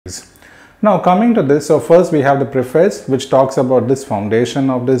Now coming to this, so first we have the preface which talks about this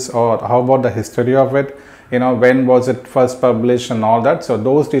foundation of this, or how about the history of it, when was it first published and all that. So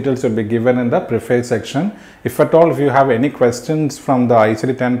those details will be given in the preface section. If at all, if you have any questions from the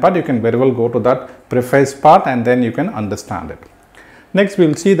ICD 10 part, you can very well go to that preface part and then you can understand it. Next, we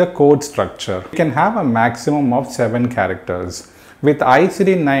will see the code structure. We can have a maximum of 7 characters. With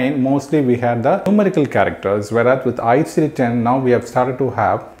ICD 9, mostly we had the numerical characters, whereas with ICD 10, now we have started to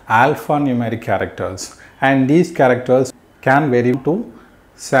have alphanumeric characters, and these characters can vary to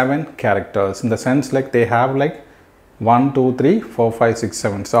 7 characters, in the sense like they have like 1, 2, 3, 4, 5, 6,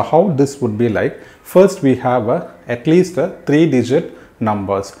 7. So how this would be like, first we have at least a 3-digit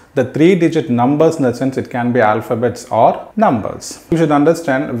numbers. The 3-digit numbers, in the sense it can be alphabets or numbers. You should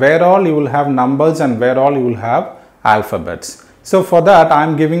understand where all you will have numbers and where all you will have alphabets. So for that, I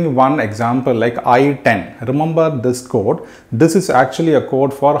am giving one example like I10. Remember this code. This is actually a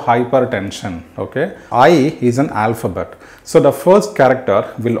code for hypertension. Okay, I is an alphabet. So the first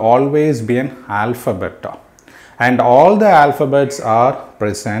character will always be an alphabet. And all the alphabets are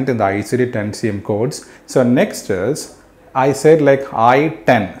present in the ICD 10 CM codes. So next is, I said like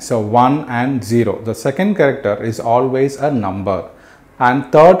I10. So 1 and 0. The second character is always a number.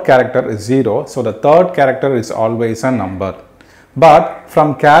 And third character is 0. So the third character is always a number. But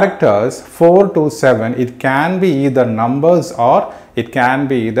from characters 4 to 7, it can be either numbers or it can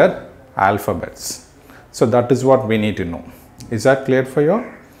be either alphabets. So that is what we need to know. Is that clear for you?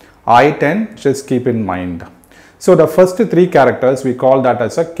 I10, just keep in mind. So the first 3 characters, we call that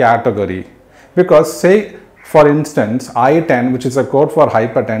as a category. Because say, for instance, I10, which is a code for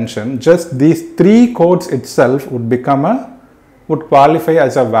hypertension, just these 3 codes itself would qualify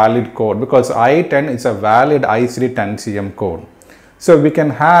as a valid code, because I10 is a valid ICD 10 CM code. So we can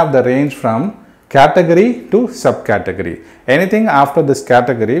have the range from category to subcategory. Anything after this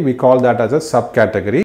category, we call that as a subcategory.